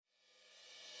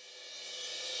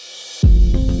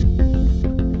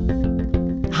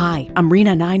I'm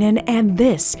Rena Ninan, and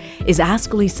this is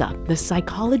Ask Lisa, the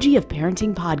Psychology of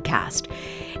Parenting podcast.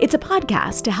 It's a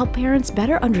podcast to help parents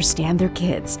better understand their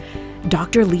kids.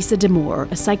 Dr. Lisa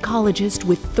Damour, a psychologist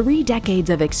with 3 decades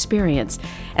of experience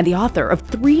and the author of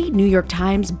 3 New York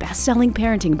Times best-selling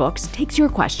parenting books, takes your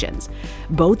questions.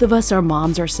 Both of us are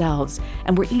moms ourselves,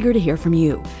 and we're eager to hear from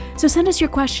you. So send us your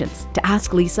questions to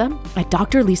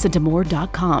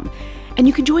AskLisa@drlisadamour.com. And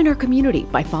you can join our community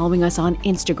by following us on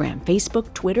Instagram,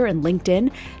 Facebook, Twitter, and LinkedIn.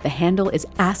 The handle is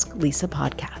Ask Lisa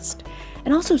Podcast.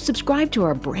 And also subscribe to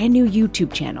our brand new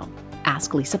YouTube channel,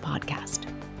 Ask Lisa Podcast.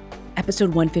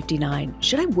 Episode 159,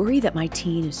 Should I Worry That My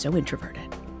Teen is So Introverted?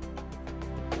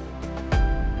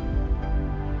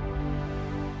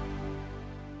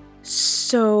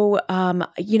 So,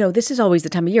 this is always the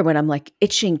time of year when I'm like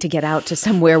itching to get out to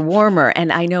somewhere warmer.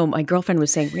 And I know my girlfriend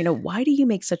was saying, why do you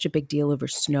make such a big deal over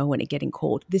snow and it getting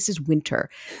cold? This is winter.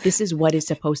 This is what is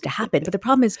supposed to happen. But the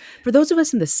problem is, for those of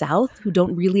us in the South who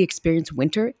don't really experience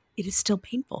winter, it is still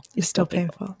painful. It's still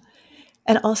painful.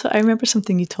 And also, I remember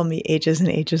something you told me ages and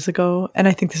ages ago, and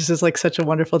I think this is like such a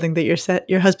wonderful thing that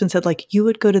your husband said, like, you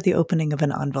would go to the opening of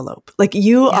an envelope. Like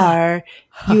you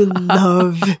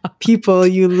love people,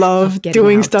 you love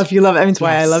doing stuff, you love, it's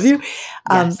why I love you.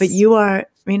 But you are,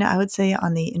 Rena, I would say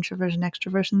on the introversion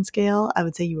extroversion scale, I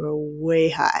would say you are way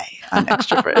high on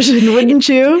extroversion, wouldn't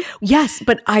you? Yes,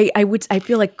 but I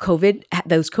feel like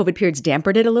those COVID periods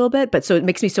dampened it a little bit. But so it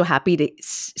makes me so happy to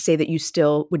say that you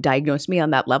still would diagnose me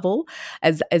on that level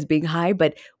as being high.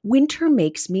 But winter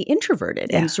makes me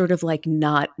introverted and sort of like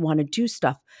not want to do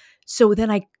stuff. So then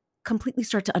I completely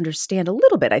start to understand a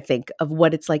little bit, I think, of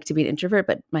what it's like to be an introvert.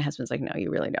 But my husband's like, no, you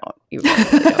really don't. You really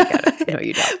don't get it. No,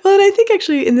 you don't. Well, and I think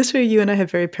actually in this way, you and I have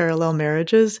very parallel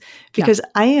marriages because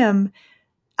I'm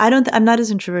not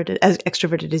as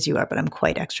extroverted as you are, but I'm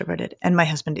quite extroverted. And my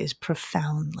husband is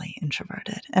profoundly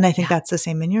introverted. And I think that's the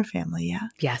same in your family. Yeah.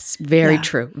 Yes. Very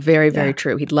true. Very, very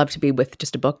true. He'd love to be with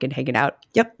just a book and hanging out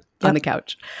on the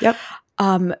couch. Yep.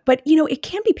 But it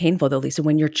can be painful though, Lisa,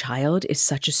 when your child is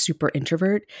such a super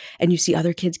introvert and you see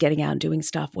other kids getting out and doing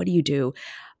stuff. What do you do?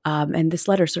 And this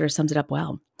letter sort of sums it up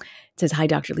well. It says, "Hi,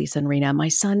 Dr. Lisa and Rena. My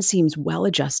son seems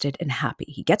well-adjusted and happy.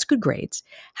 He gets good grades,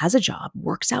 has a job,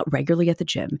 works out regularly at the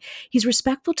gym. He's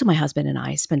respectful to my husband and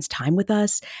I, spends time with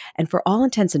us, and for all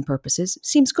intents and purposes,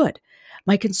 seems good.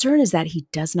 My concern is that he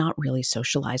does not really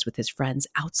socialize with his friends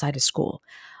outside of school.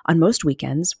 On most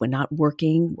weekends, when not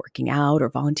working out, or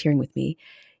volunteering with me,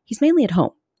 he's mainly at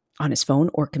home, on his phone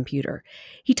or computer.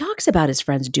 He talks about his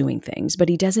friends doing things, but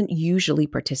he doesn't usually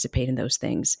participate in those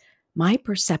things. My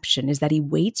perception is that he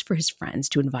waits for his friends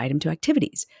to invite him to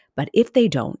activities, but if they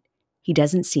don't, he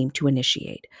doesn't seem to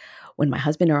initiate. When my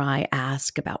husband or I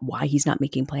ask about why he's not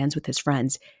making plans with his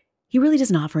friends, he really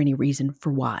doesn't offer any reason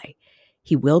for why.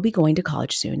 He will be going to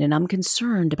college soon, and I'm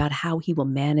concerned about how he will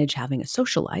manage having a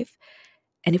social life,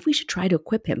 and if we should try to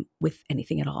equip him with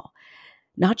anything at all.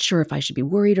 Not sure if I should be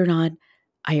worried or not.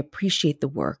 I appreciate the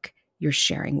work you're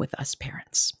sharing with us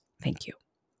parents. Thank you."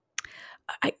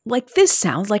 This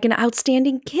sounds like an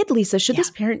outstanding kid, Lisa. Should this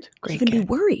parent be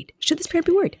worried? Should this parent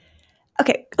be worried?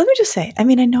 Okay, let me just say, I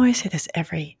know I say this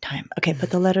every time. Okay,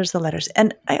 but the letters.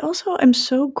 And I also am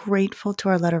so grateful to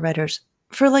our letter writers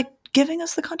for giving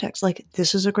us the context.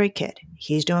 This is a great kid.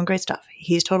 He's doing great stuff.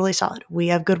 He's totally solid. We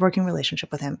have good working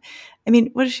relationship with him.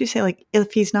 What does she say?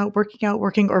 If he's not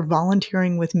working or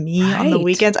volunteering with me on the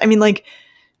weekends.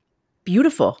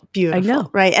 Beautiful. I know.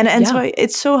 Right. And so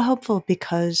it's so helpful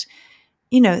because,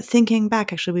 thinking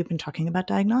back, actually, we've been talking about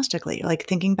diagnostically,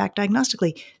 thinking back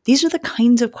diagnostically, these are the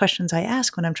kinds of questions I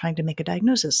ask when I'm trying to make a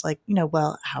diagnosis.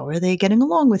 Well, how are they getting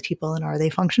along with people and are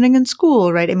they functioning in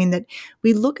school? Right. That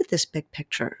we look at this big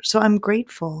picture. So I'm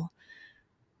grateful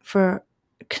for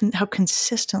how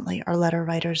consistently our letter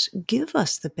writers give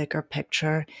us the bigger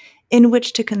picture in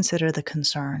which to consider the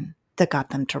concern that got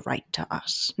them to write to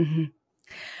us. Mm-hmm.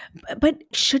 But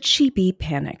should she be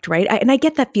panicked, right? And I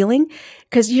get that feeling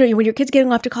because, when your kid's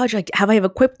getting off to college, have I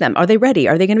equipped them? Are they ready?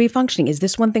 Are they going to be functioning? Is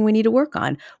this one thing we need to work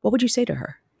on? What would you say to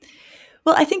her?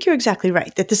 Well, I think you're exactly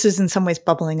right that this is in some ways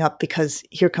bubbling up because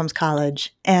here comes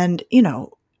college. And,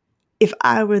 if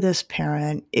I were this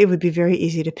parent, it would be very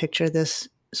easy to picture this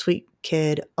sweet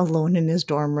kid alone in his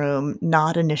dorm room,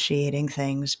 not initiating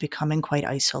things, becoming quite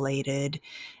isolated.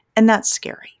 And that's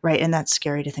scary, right? And that's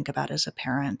scary to think about as a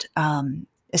parent,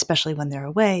 especially when they're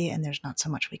away and there's not so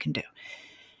much we can do.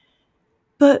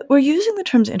 But we're using the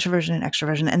terms introversion and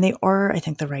extroversion, and they are, I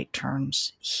think, the right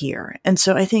terms here. And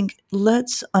so I think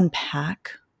let's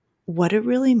unpack what it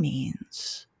really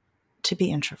means to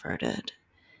be introverted.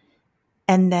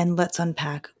 And then let's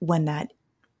unpack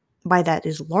why that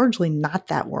is largely not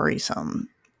that worrisome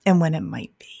and when it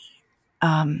might be.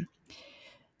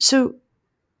 So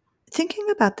thinking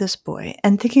about this boy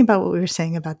and thinking about what we were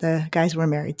saying about the guys we're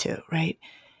married to, right?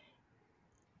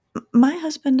 My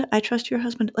husband, I trust your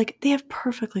husband, like they have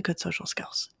perfectly good social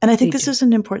skills. And I They think this do. is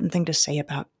an important thing to say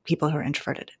about people who are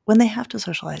introverted. When they have to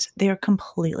socialize, they are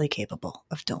completely capable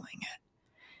of doing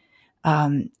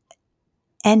it.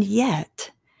 And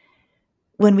yet,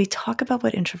 when we talk about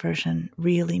what introversion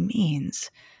really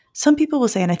means, some people will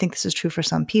say, and I think this is true for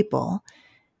some people,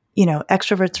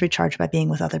 extroverts recharge by being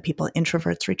with other people,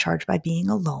 introverts recharge by being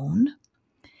alone.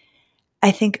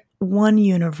 I think one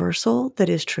universal that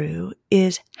is true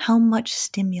is how much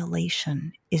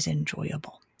stimulation is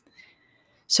enjoyable.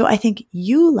 So I think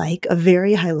you like a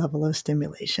very high level of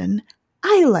stimulation.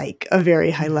 I like a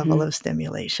very high level Mhm. of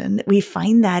stimulation. We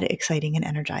find that exciting and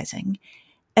energizing.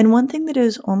 And one thing that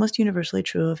is almost universally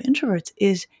true of introverts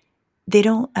is they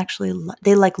don't actually,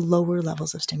 they like lower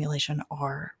levels of stimulation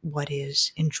are what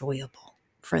is enjoyable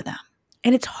for them.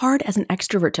 And it's hard as an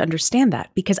extrovert to understand that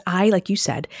because I, like you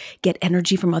said, get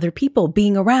energy from other people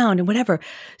being around and whatever.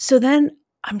 So then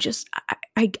I'm just,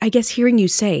 I guess hearing you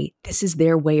say this is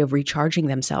their way of recharging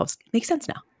themselves makes sense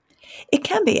now. It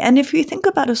can be. And if you think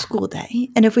about a school day,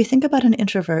 and if we think about an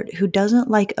introvert who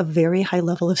doesn't like a very high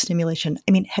level of stimulation,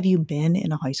 I mean, have you been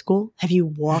in a high school? Have you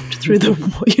walked through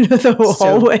the So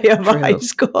hallway of a high true.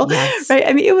 school? Yes. Right?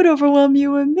 I mean, it would overwhelm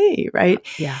you and me, right?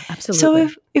 Yeah, So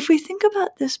absolutely. if we think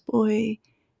about this boy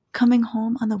coming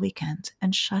home on the weekends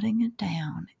and shutting it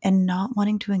down and not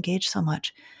wanting to engage so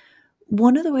much,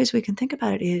 one of the ways we can think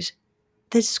about it is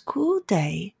the school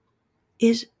day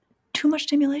is too much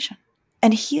stimulation.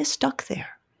 And he is stuck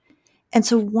there. And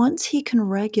so once he can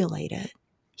regulate it,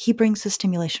 he brings the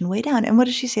stimulation way down. And what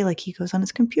does she say? Like he goes on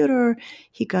his computer,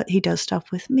 he does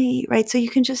stuff with me, right? So you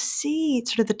can just see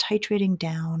sort of the titrating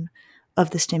down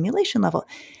of the stimulation level.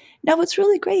 Now, what's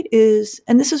really great is,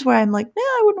 and this is where I'm like,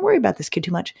 I wouldn't worry about this kid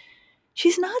too much.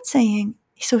 She's not saying,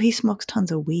 so he smokes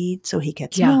tons of weed, so he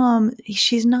gets Yeah. numb.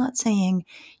 She's not saying,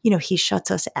 he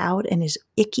shuts us out and is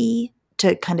icky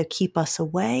to kind of keep us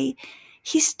away.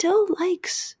 He still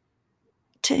likes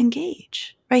to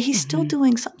engage, right? He's still Mhm.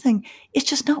 doing something. It's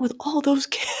just not with all those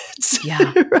kids,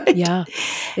 Yeah. right? Yeah.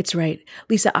 It's right.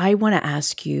 Lisa, I want to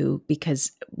ask you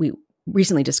because we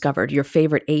recently discovered your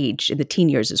favorite age in the teen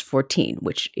years is 14,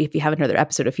 which if you haven't heard their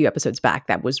episode a few episodes back,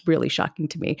 that was really shocking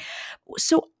to me.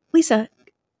 So, Lisa,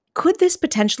 could this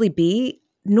potentially be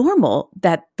normal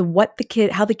that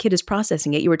how the kid is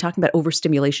processing it? You were talking about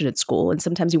overstimulation at school, and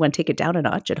sometimes you want to take it down a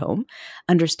notch at home,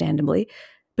 understandably.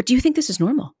 But do you think this is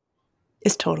normal?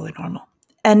 It's totally normal.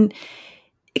 And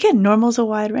again, normal is a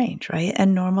wide range, right?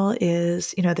 And normal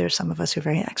is, there's some of us who are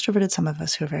very extroverted, some of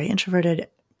us who are very introverted.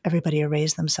 Everybody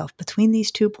arrays themselves between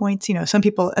these 2 points. Some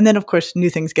people, and then of course,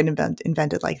 new things get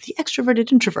invented like the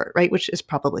extroverted introvert, right? Which is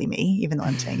probably me, even though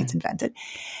I'm saying it's invented.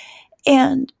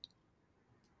 And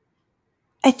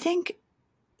I think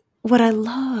what I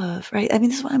love, right? I mean,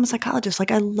 this is why I'm a psychologist.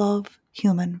 Like, I love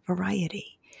human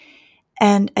variety.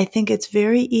 And I think it's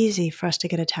very easy for us to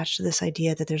get attached to this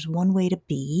idea that there's one way to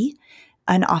be.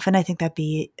 And often I think that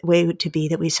way to be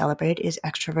that we celebrate is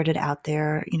extroverted out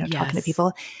there, talking to Yes.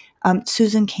 people.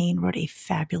 Susan Cain wrote a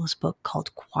fabulous book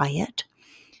called Quiet,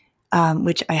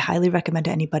 which I highly recommend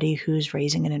to anybody who's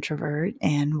raising an introvert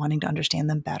and wanting to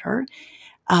understand them better.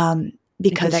 And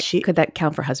could Because that she, could that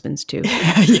count for husbands too?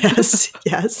 yes,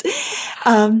 yes.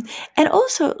 And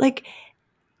also, like,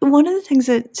 one of the things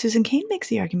that Susan Cain makes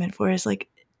the argument for is like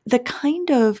the kind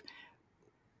of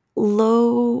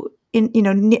low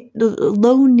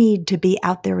low need to be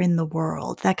out there in the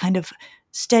world, that kind of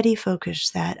steady focus,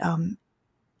 that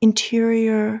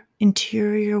interior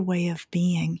way of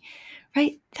being,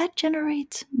 right? That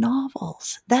generates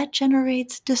novels, that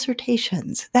generates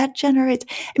dissertations, that generates,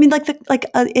 I mean,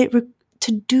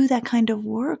 to do that kind of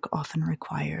work often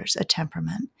requires a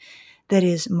temperament that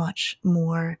is much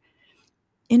more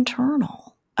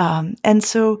internal. And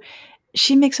so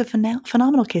she makes a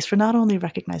phenomenal case for not only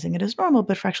recognizing it as normal,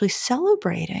 but for actually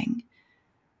celebrating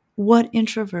what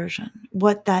introversion,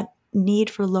 what that need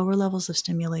for lower levels of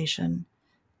stimulation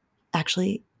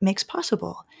actually makes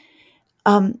possible.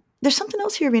 There's something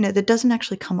else here, Rena, that doesn't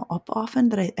actually come up often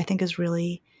that I think is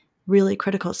really, really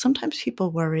critical. Sometimes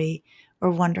people worry or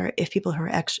wonder if people who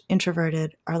are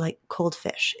introverted are like cold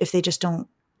fish, if they just don't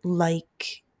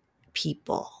like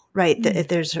people, right? If Mm.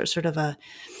 there's sort of a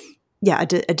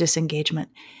disengagement.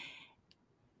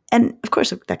 And of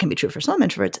course, that can be true for some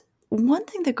introverts. One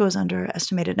thing that goes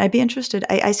underestimated, and I'd be interested,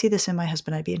 I see this in my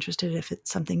husband, I'd be interested if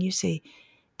it's something you see.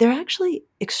 they're actually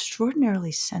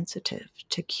extraordinarily sensitive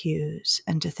to cues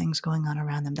and to things going on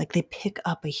around them. Like they pick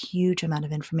up a huge amount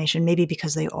of information, maybe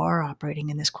because they are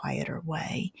operating in this quieter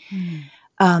way. Mm.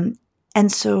 Um,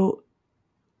 and so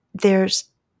there's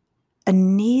a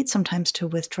need sometimes to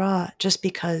withdraw just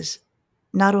because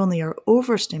not only are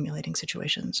overstimulating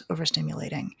situations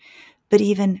overstimulating, but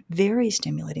even very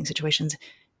stimulating situations,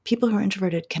 people who are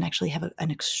introverted can actually have an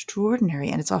extraordinary,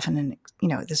 and it's often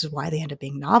this is why they end up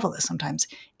being novelists sometimes,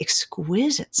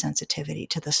 exquisite sensitivity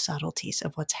to the subtleties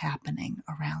of what's happening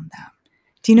around them.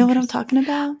 Do you know what I'm Interesting. talking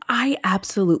about? I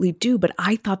absolutely do, but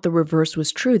I thought the reverse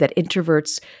was true, that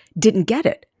introverts didn't get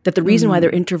it. That the reason why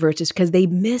they're Mm. introverts is because they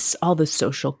miss all the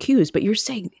social cues. But you're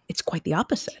saying it's quite the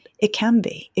opposite. It can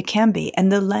be. It can be.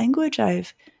 And the language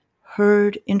I've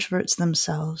heard introverts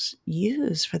themselves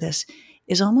use for this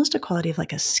is almost a quality of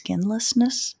like a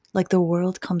skinlessness. Like the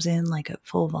world comes in like at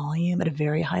full volume, at a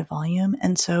very high volume.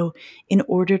 And so, in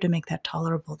order to make that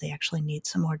tolerable, they actually need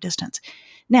some more distance.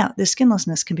 Now, the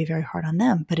skinlessness can be very hard on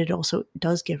them, but it also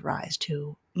does give rise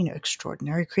to,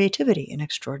 extraordinary creativity and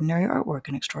extraordinary artwork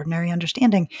and extraordinary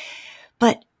understanding.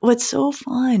 But what's so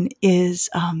fun is,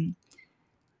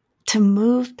 to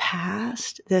move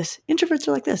past this introverts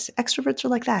are like this, extroverts are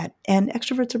like that, and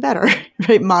extroverts are better,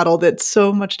 right? Model that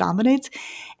so much dominates,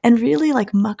 and really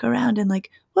like muck around and like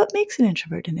what makes an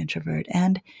introvert an introvert,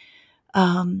 and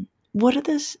what are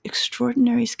those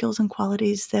extraordinary skills and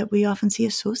qualities that we often see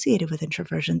associated with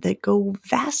introversion that go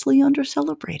vastly under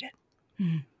celebrated?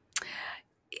 Mm.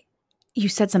 You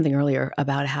said something earlier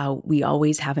about how we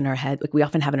always have in our head, like we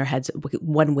often have in our heads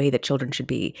one way that children should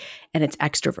be, and it's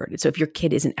extroverted. So if your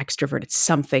kid isn't extroverted,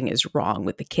 something is wrong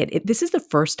with the kid. This is the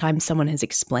first time someone has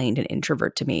explained an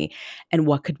introvert to me and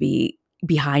what could be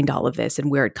behind all of this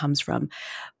and where it comes from.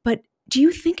 But do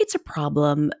you think it's a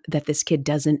problem that this kid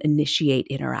doesn't initiate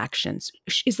interactions?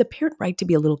 Is the parent right to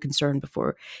be a little concerned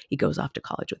before he goes off to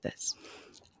college with this?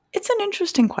 It's an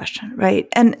interesting question, right?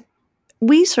 And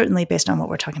we certainly, based on what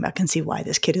we're talking about, can see why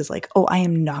this kid is like, oh, I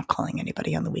am not calling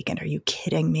anybody on the weekend. Are you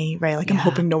kidding me? Right? Like, I'm Yeah.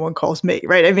 hoping no one calls me.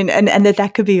 Right? I mean, and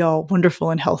that could be all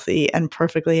wonderful and healthy and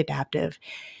perfectly adaptive.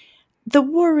 The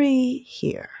worry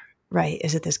here, right,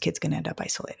 is that this kid's going to end up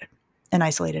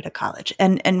isolated at college.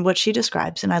 And what she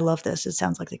describes, and I love this, it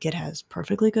sounds like the kid has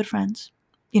perfectly good friends,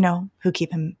 who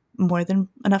keep him more than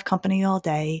enough company all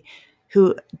day,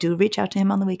 who do reach out to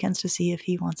him on the weekends to see if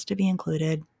he wants to be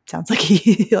included. Sounds like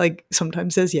he like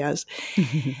sometimes says yes.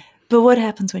 But what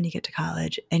happens when you get to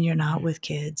college and you're not with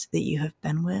kids that you have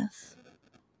been with?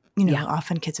 Yeah.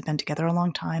 Often kids have been together a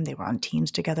long time. They were on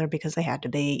teams together because they had to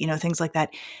be, things like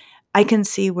that. I can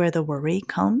see where the worry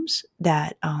comes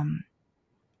that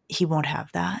he won't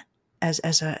have that as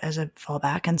a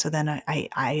fallback. And so then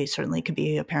I certainly could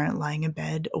be a parent lying in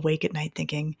bed awake at night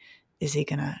thinking, is he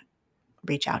going to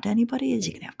reach out to anybody? Is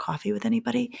he going to have coffee with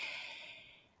anybody?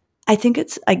 I think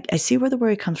I see where the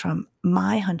worry comes from.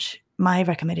 My hunch, my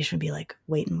recommendation would be like,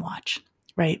 wait and watch,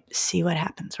 right? See what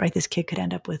happens, right? This kid could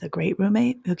end up with a great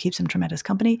roommate who keeps him tremendous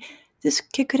company. This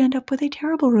kid could end up with a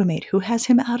terrible roommate who has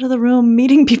him out of the room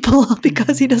meeting people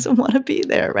because he doesn't want to be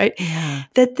there, right? Yeah.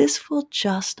 That this will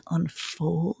just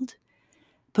unfold.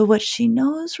 But what she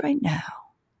knows right now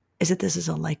is that this is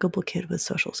a likable kid with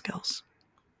social skills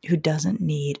who doesn't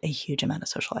need a huge amount of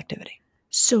social activity.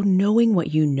 So knowing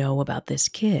what you know about this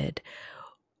kid,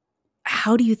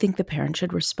 how do you think the parent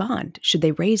should respond? Should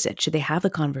they raise it? Should they have a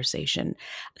conversation?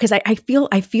 Because I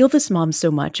feel this mom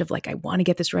so much of like, I want to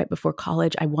get this right before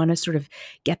college. I want to sort of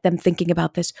get them thinking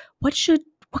about this. What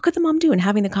could the mom do in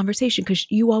having the conversation? Because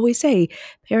you always say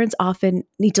parents often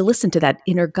need to listen to that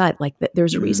inner gut, like that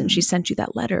there's a reason she Mm. sent you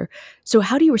that letter. So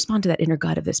how do you respond to that inner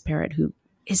gut of this parent who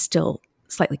is still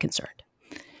slightly concerned?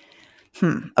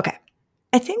 Okay.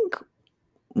 I think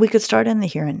we could start in the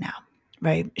here and now,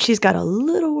 right? She's got a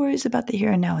little worries about the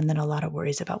here and now and then a lot of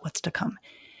worries about what's to come.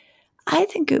 I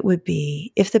think it would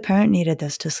be, if the parent needed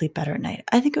this to sleep better at night,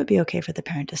 I think it would be okay for the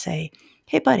parent to say,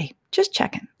 hey, buddy, just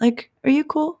checking. Like, are you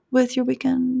cool with your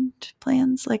weekend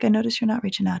plans? Like, I notice you're not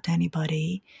reaching out to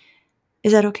anybody.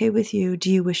 Is that okay with you? Do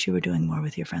you wish you were doing more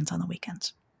with your friends on the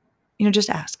weekends? Just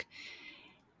ask.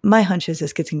 My hunch is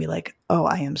this kid's going to be like, oh,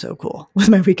 I am so cool with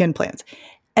my weekend plans.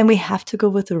 And we have to go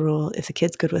with the rule. If the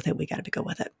kid's good with it, we got to go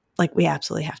with it. Like, we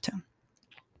absolutely have to.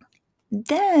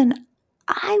 Then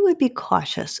I would be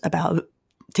cautious about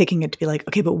taking it to be like,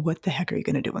 okay, but what the heck are you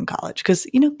going to do in college? Because,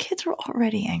 kids are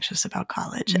already anxious about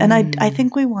college. And I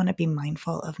think we want to be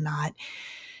mindful of not,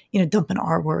 dumping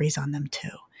our worries on them too.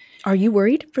 Are you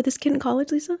worried for this kid in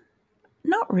college, Lisa?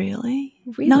 Not really.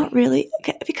 Really? Not really.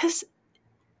 Okay, because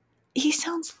he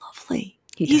sounds lovely.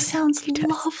 He He does. sounds He does.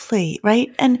 lovely,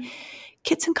 right? And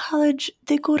Kids in college,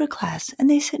 they go to class and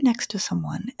they sit next to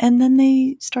someone and then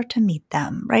they start to meet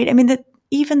them, right? I mean, that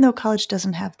even though college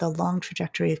doesn't have the long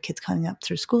trajectory of kids coming up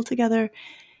through school together,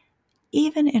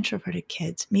 even introverted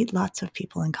kids meet lots of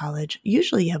people in college.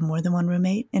 Usually you have more than one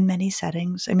roommate in many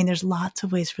settings. I mean, there's lots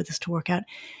of ways for this to work out.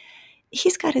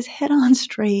 He's got his head on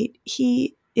straight.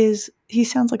 He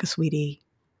sounds like a sweetie.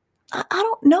 I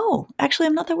don't know. Actually,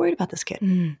 I'm not that worried about this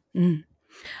kid.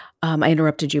 I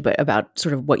interrupted you, but about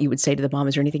sort of what you would say to the mom.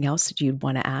 Is there anything else that you'd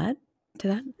want to add to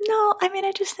that? No, I mean,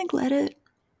 I just think let it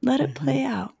play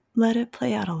out. Let it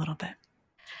play out a little bit.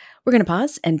 We're going to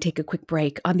pause and take a quick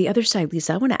break. On the other side,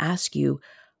 Lisa, I want to ask you,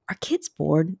 are kids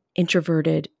born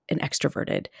introverted and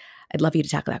extroverted? I'd love you to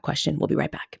tackle that question. We'll be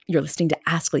right back. You're listening to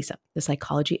Ask Lisa, the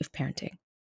psychology of parenting.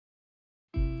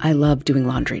 I love doing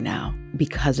laundry now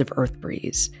because of Earth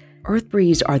Breeze. Earth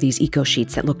Breeze are these eco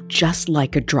sheets that look just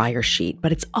like a dryer sheet,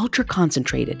 but it's ultra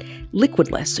concentrated,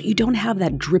 liquidless, so you don't have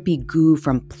that drippy goo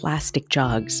from plastic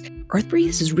jugs. Earth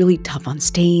Breeze is really tough on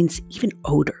stains, even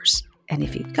odors. And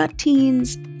if you've got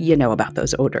teens, you know about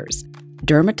those odors.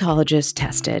 Dermatologists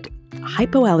tested,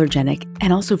 hypoallergenic,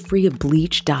 and also free of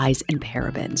bleach, dyes, and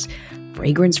parabens.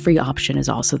 Fragrance-free option is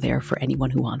also there for anyone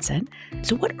who wants it.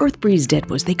 So what Earth Breeze did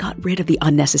was they got rid of the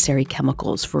unnecessary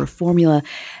chemicals for a formula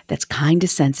that's kind to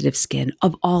sensitive skin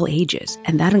of all ages,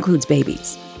 and that includes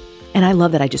babies. And I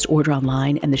love that I just order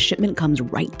online and the shipment comes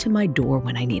right to my door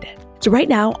when I need it. So right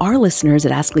now, our listeners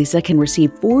at Ask Lisa can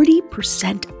receive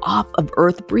 40% off of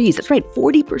Earth Breeze. That's right,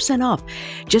 40% off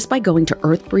just by going to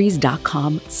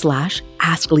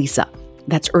earthbreeze.com/asklisa.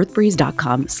 That's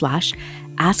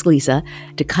earthbreeze.com/asklisa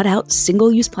to cut out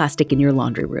single-use plastic in your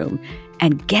laundry room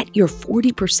and get your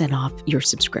 40% off your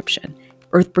subscription.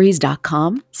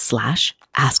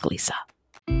 earthbreeze.com/asklisa.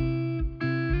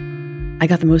 I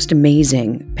got the most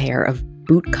amazing pair of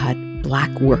bootcut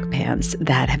black work pants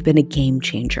that have been a game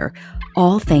changer,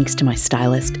 all thanks to my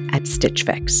stylist at Stitch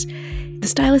Fix. The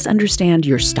stylists understand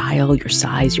your style, your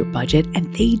size, your budget,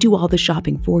 and they do all the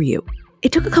shopping for you.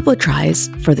 It took a couple of tries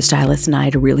for the stylist and I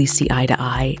to really see eye to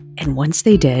eye, and once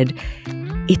they did,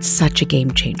 it's such a game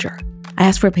changer. I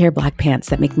asked for a pair of black pants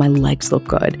that make my legs look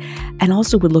good and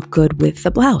also would look good with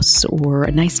a blouse or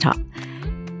a nice top.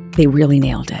 They really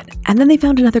nailed it. And then they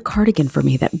found another cardigan for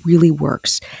me that really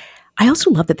works. I also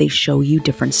love that they show you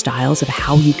different styles of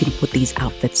how you can put these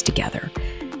outfits together.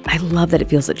 I love that it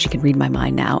feels that she can read my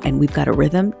mind now, and we've got a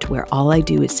rhythm to where all I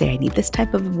do is say I need this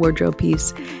type of wardrobe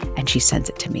piece, and she sends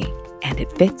it to me. And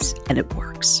it fits and it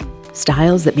works.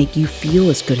 Styles that make you feel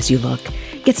as good as you look.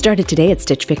 Get started today at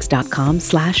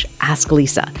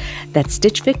stitchfix.com/asklisa. That's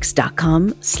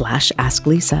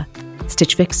stitchfix.com/asklisa.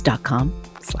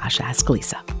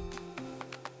 stitchfix.com/asklisa.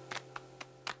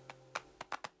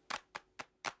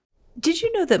 Did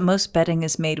you know that most bedding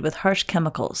is made with harsh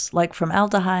chemicals like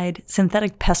formaldehyde,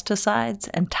 synthetic pesticides,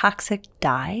 and toxic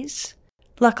dyes?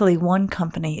 Luckily, one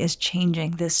company is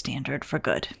changing this standard for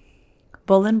good.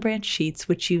 Boll & Branch Sheets,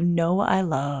 which you know I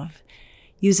love,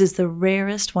 uses the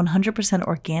rarest 100%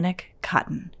 organic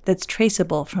cotton that's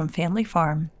traceable from family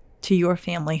farm to your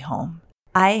family home.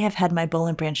 I have had my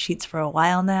Boll & Branch sheets for a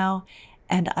while now,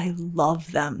 and I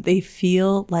love them. They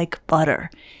feel like butter.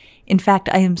 In fact,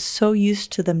 I am so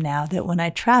used to them now that when I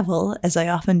travel, as I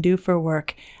often do for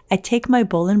work, I take my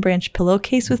Boll & Branch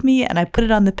pillowcase with me and I put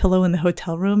it on the pillow in the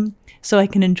hotel room so I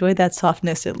can enjoy that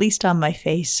softness at least on my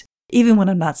face, even when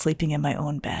I'm not sleeping in my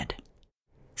own bed.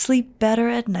 Sleep better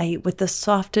at night with the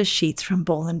softest sheets from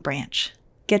Boll & Branch.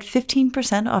 Get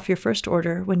 15% off your first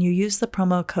order when you use the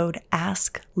promo code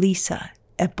ASKLISA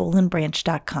at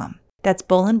bollandbranch.com. That's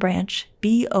Boll & Branch,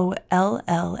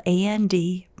 BOLLAND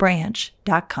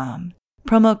branch.com.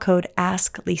 Promo code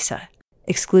ASKLISA.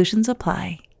 Exclusions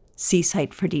apply. See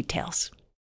site for details.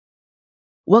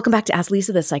 Welcome back to Ask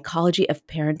Lisa, the psychology of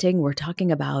parenting. We're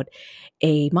talking about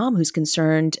a mom who's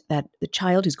concerned that the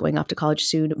child who's going off to college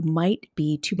soon might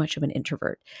be too much of an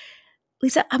introvert.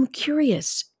 Lisa, I'm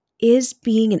curious, is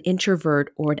being an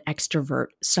introvert or an extrovert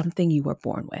something you were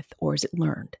born with, or is it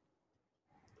learned?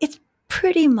 It's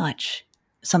pretty much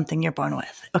something you're born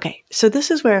with. Okay, so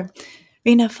this is where,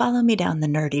 Rena, follow me down the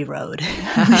nerdy road.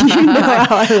 You know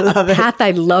how I love it. Path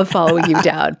I love following you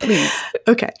down, please.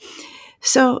 Okay,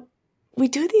 so we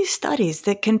do these studies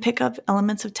that can pick up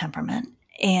elements of temperament,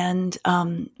 and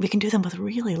we can do them with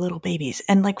really little babies.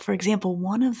 And like, for example,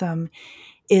 one of them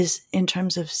is in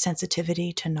terms of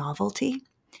sensitivity to novelty.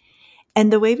 And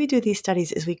the way we do these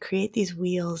studies is we create these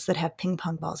wheels that have ping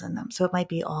pong balls in them. So it might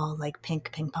be all like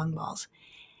pink ping pong balls.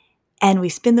 And we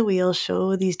spin the wheels,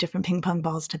 show these different ping pong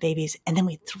balls to babies, and then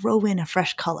we throw in a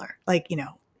fresh color, like,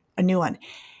 a new one.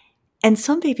 And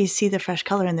some babies see the fresh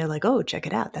color and they're like, oh, check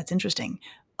it out. That's interesting.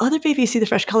 Other babies see the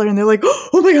fresh color and they're like,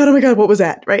 oh my God, what was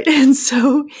that? Right. And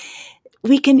so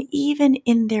we can even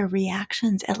in their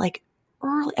reactions at like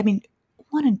early,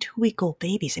 1 and 2 week old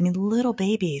babies, little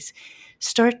babies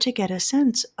start to get a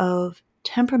sense of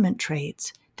temperament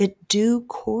traits that do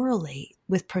correlate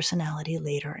with personality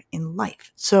later in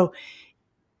life. So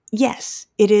yes,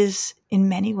 it is in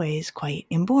many ways quite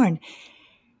inborn.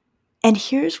 And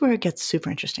here's where it gets super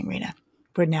interesting, Rena.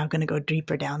 We're now going to go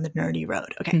deeper down the nerdy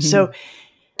road. Okay, so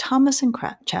Thomas and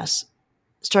Chess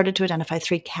started to identify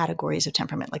 3 categories of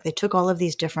temperament. Like they took all of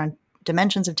these different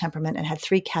dimensions of temperament and had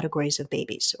 3 categories of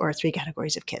babies or 3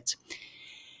 categories of kids.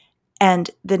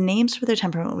 And the names for their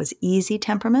temperament was easy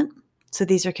temperament. So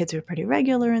these are kids who are pretty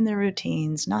regular in their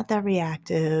routines, not that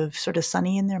reactive, sort of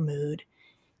sunny in their mood.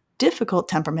 Difficult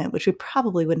temperament, which we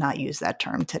probably would not use that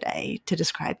term today to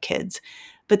describe kids,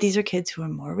 but these are kids who are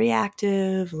more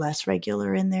reactive, less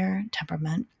regular in their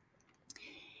temperament.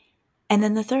 And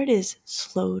then the third is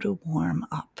slow to warm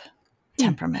up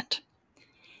temperament.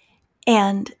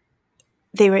 And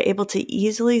they were able to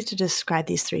easily to describe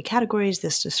these 3 categories.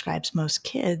 This describes most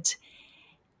kids.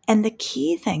 And the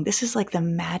key thing, this is like the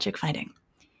magic finding.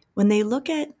 When they look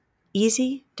at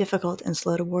easy, difficult, and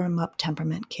slow to warm up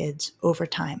temperament kids over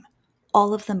time,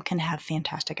 all of them can have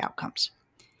fantastic outcomes.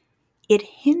 It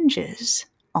hinges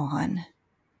on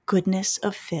goodness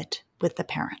of fit with the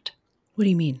parent. What do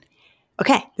you mean?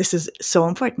 Okay, this is so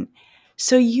important.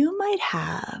 So you might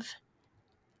have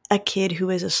a kid who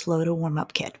is a slow to warm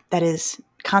up kid. That is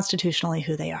constitutionally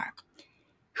who they are.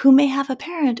 Who may have a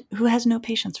parent who has no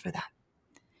patience for that,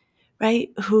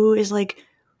 right? Who is like,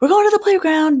 we're going to the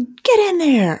playground, get in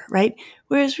there, right?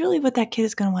 Whereas really what that kid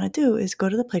is going to want to do is go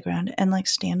to the playground and like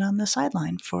stand on the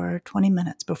sideline for 20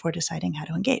 minutes before deciding how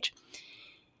to engage.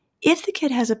 If the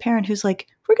kid has a parent who's like,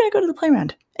 we're going to go to the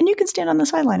playground and you can stand on the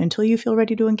sideline until you feel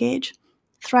ready to engage,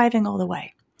 thriving all the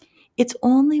way. It's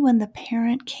only when the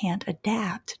parent can't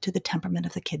adapt to the temperament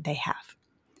of the kid they have.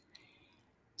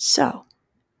 So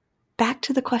back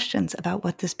to the questions about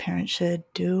what this parent should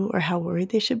do or how worried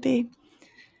they should be.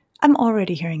 I'm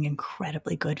already hearing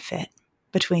incredibly good fit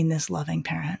between this loving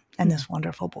parent and this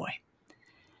wonderful boy.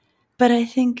 But I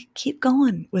think keep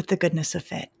going with the goodness of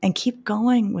fit and keep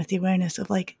going with the awareness of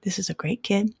like, this is a great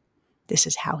kid. This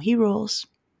is how he rolls.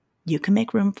 You can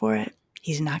make room for it.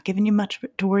 He's not giving you much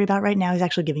to worry about right now. He's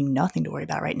actually giving you nothing to worry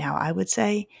about right now, I would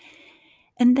say.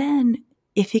 And then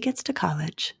if he gets to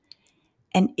college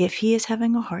and if he is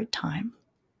having a hard time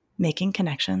making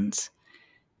connections,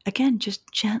 again, just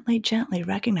gently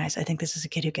recognize, I think this is a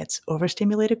kid who gets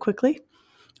overstimulated quickly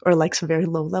or likes a very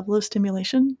low level of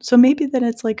stimulation. So maybe then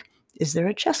it's like, is there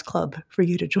a chess club for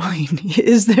you to join?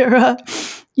 Is there a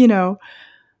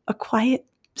quiet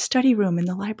study room in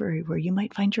the library where you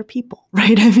might find your people,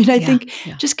 right? I think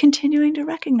just continuing to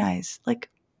recognize, like,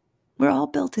 we're all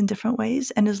built in different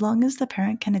ways. And as long as the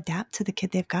parent can adapt to the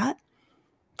kid they've got,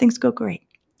 things go great.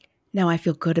 Now I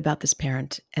feel good about this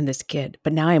parent and this kid,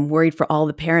 but now I'm worried for all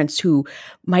the parents who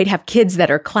might have kids that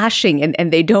are clashing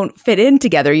and they don't fit in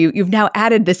together. You've now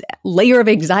added this layer of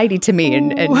anxiety to me,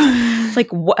 and it's like,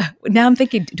 what? Now I'm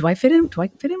thinking, do I fit in? Do I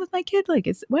fit in with my kid? Like,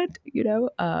 is what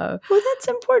Well, that's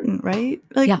important, right?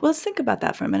 Like, let's think about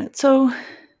that for a minute. So,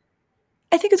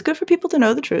 I think it's good for people to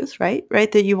know the truth, right?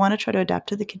 Right, that you want to try to adapt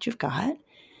to the kid you've got.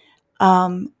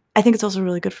 I think it's also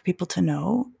really good for people to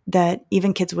know that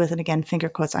even kids with, and again, finger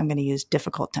quotes, I'm going to use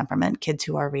difficult temperament, kids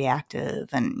who are reactive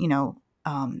and,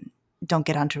 don't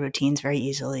get onto routines very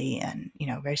easily and,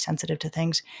 very sensitive to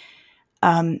things.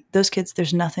 Those kids,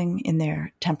 there's nothing in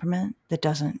their temperament that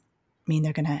doesn't mean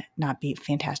they're going to not be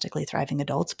fantastically thriving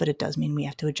adults, but it does mean we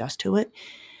have to adjust to it.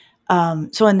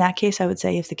 So in that case, I would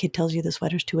say if the kid tells you the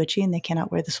sweater's too itchy and they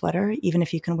cannot wear the sweater, even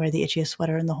if you can wear the itchiest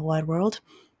sweater in the whole wide world,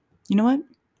 you know what?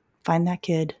 Find that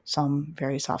kid some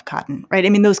very soft cotton, right?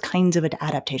 Those kinds of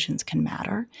adaptations can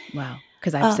matter. Wow.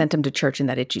 Because I've sent him to church in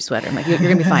that itchy sweater. I'm like, you're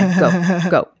going to be fine.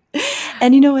 Go.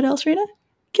 And you know what else, Rena?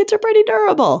 Kids are pretty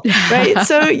durable, right?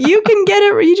 So you can get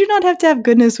it. You do not have to have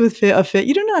goodness with a fit.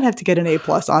 You do not have to get an A+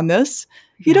 on this.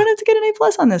 You don't have to get an A+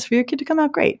 on this for your kid to come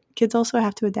out great. Kids also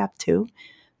have to adapt too.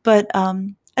 But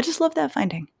I just love that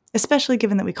finding, especially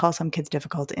given that we call some kids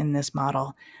difficult in this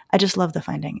model. I just love the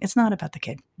finding. It's not about the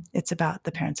kid. It's about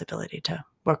the parent's ability to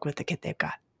work with the kid they've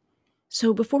got.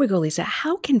 So before we go, Lisa,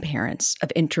 how can parents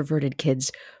of introverted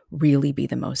kids really be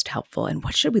the most helpful, and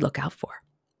what should we look out for?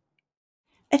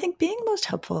 I think being most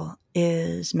helpful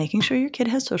is making sure your kid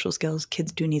has social skills.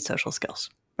 Kids do need social skills,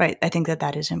 right? I think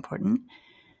that is important.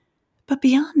 But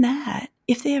beyond that,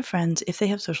 if they have friends, if they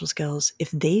have social skills,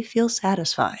 if they feel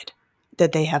satisfied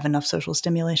that they have enough social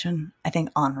stimulation. I think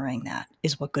honoring that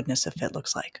is what goodness of fit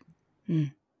looks like.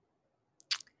 Mm.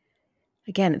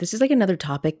 Again, this is like another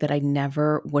topic that I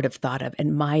never would have thought of.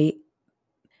 And I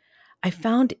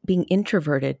found being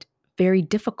introverted very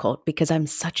difficult because I'm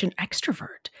such an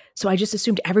extrovert. So I just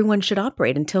assumed everyone should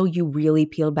operate until you really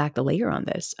peeled back the layer on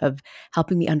this of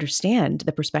helping me understand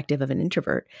the perspective of an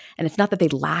introvert. And it's not that they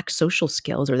lack social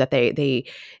skills or that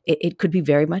it could be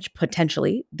very much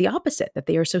potentially the opposite, that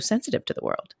they are so sensitive to the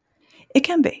world. It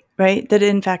can be, right? That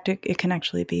in fact, it can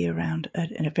actually be around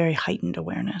a very heightened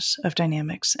awareness of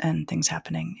dynamics and things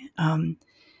happening.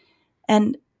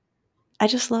 And I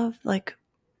just love like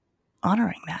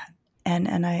honoring that.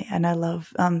 And I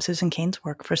love Susan Cain's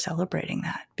work for celebrating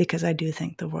that, because I do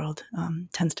think the world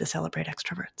tends to celebrate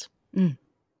extroverts. Mm.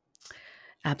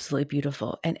 Absolutely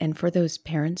beautiful. And for those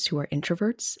parents who are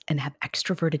introverts and have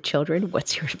extroverted children,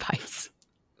 what's your advice?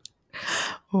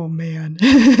 Oh, man.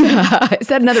 Is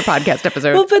that another podcast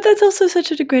episode? Well, but that's also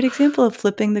such a great example of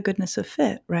flipping the goodness of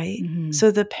fit, right? Mm-hmm.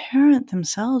 So the parent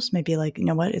themselves may be like, you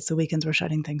know what, it's the weekends, we're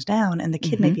shutting things down. And the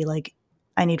kid may be like,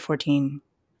 I need 14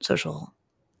 social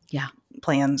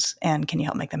plans, and can you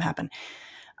help make them happen?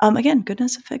 Again,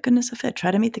 goodness of fit. Try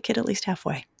to meet the kid at least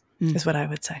halfway is what I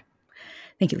would say.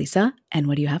 Thank you, Lisa. And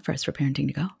what do you have for us for Parenting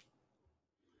to Go?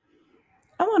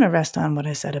 I want to rest on what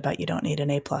I said about you don't need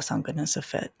an A+ on goodness of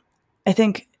fit. I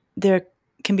think there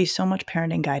can be so much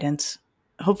parenting guidance,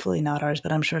 hopefully not ours,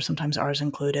 but I'm sure sometimes ours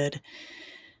included,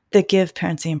 that give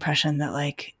parents the impression that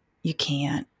like, you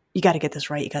got to get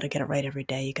this right. You got to get it right every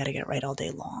day. You got to get it right all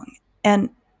day long. And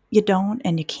you don't,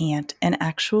 and you can't. And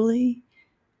actually,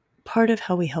 part of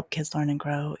how we help kids learn and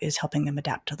grow is helping them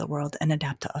adapt to the world and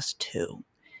adapt to us too.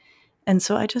 And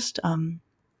so I just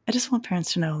want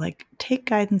parents to know, like, take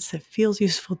guidance that feels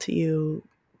useful to you.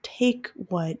 Take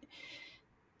what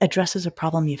addresses a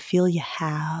problem you feel you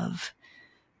have,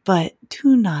 but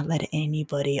do not let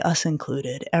anybody, us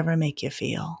included, ever make you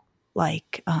feel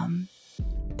like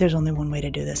there's only one way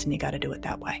to do this and you got to do it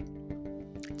that way.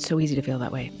 It's so easy to feel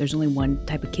that way. There's only one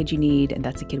type of kid you need, and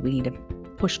that's the kid we need to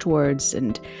push towards,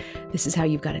 and this is how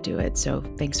you've got to do it. So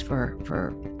thanks for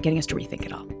getting us to rethink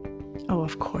it all. Oh,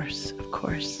 of course.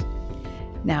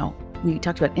 Now, we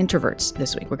talked about introverts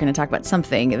this week. We're going to talk about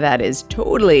something that is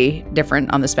totally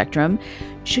different on the spectrum.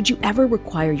 Should you ever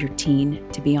require your teen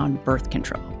to be on birth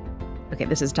control? Okay,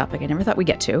 this is a topic I never thought we'd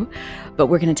get to, but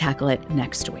we're going to tackle it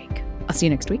next week. I'll see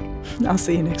you next week. I'll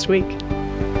see you next week.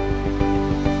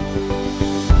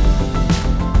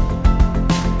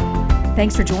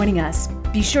 Thanks for joining us.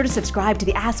 Be sure to subscribe to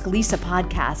the Ask Lisa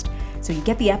podcast so you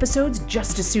get the episodes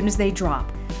just as soon as they drop.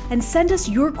 And send us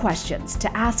your questions to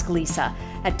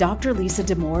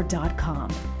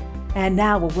asklisa@drlisadamore.com. And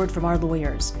now a word from our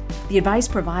lawyers. The advice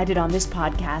provided on this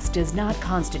podcast does not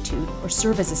constitute or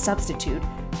serve as a substitute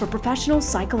for professional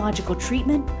psychological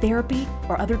treatment, therapy,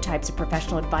 or other types of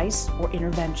professional advice or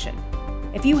intervention.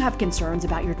 If you have concerns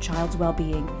about your child's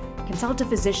well-being, consult a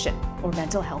physician or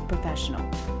mental health professional.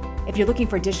 If you're looking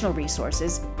for additional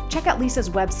resources, check out Lisa's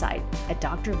website at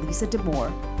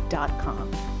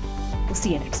drlisadamore.com. We'll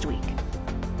see you next week.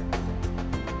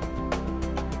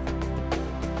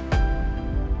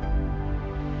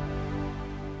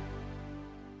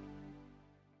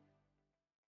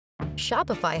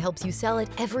 Shopify helps you sell at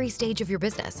every stage of your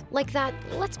business. Like that,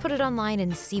 let's put it online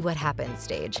and see what happens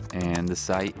stage. And the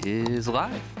site is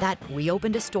live. That we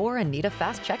opened a store and need a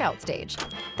fast checkout stage.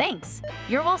 Thanks.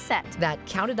 You're all set. That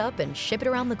count it up and ship it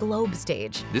around the globe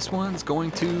stage. This one's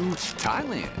going to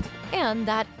Thailand. And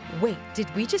that, wait, did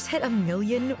we just hit 1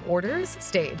 million orders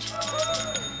stage?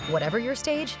 Whatever your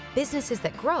stage, businesses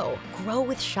that grow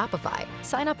with Shopify.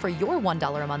 Sign up for your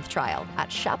 $1 a month trial at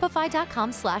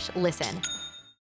shopify.com/listen.